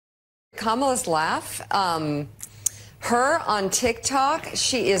Kamala's laugh. Her on TikTok,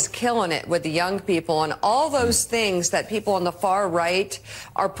 she is killing it with the young people, and all those things that people on the far right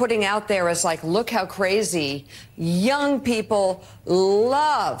are putting out there as like, look how crazy. Young people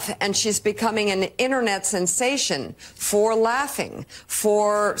love, and she's becoming an internet sensation for laughing,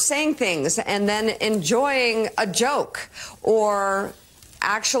 for saying things and then enjoying a joke, or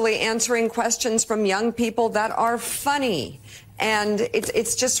actually answering questions from young people that are funny. And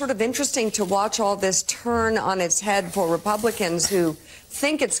it's just sort of interesting to watch all this turn on its head for Republicans who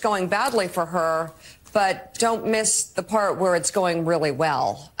think it's going badly for her, but don't miss the part where it's going really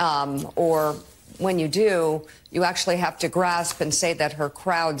well. Or when you do, you actually have to grasp and say that her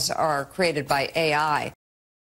crowds are created by AI.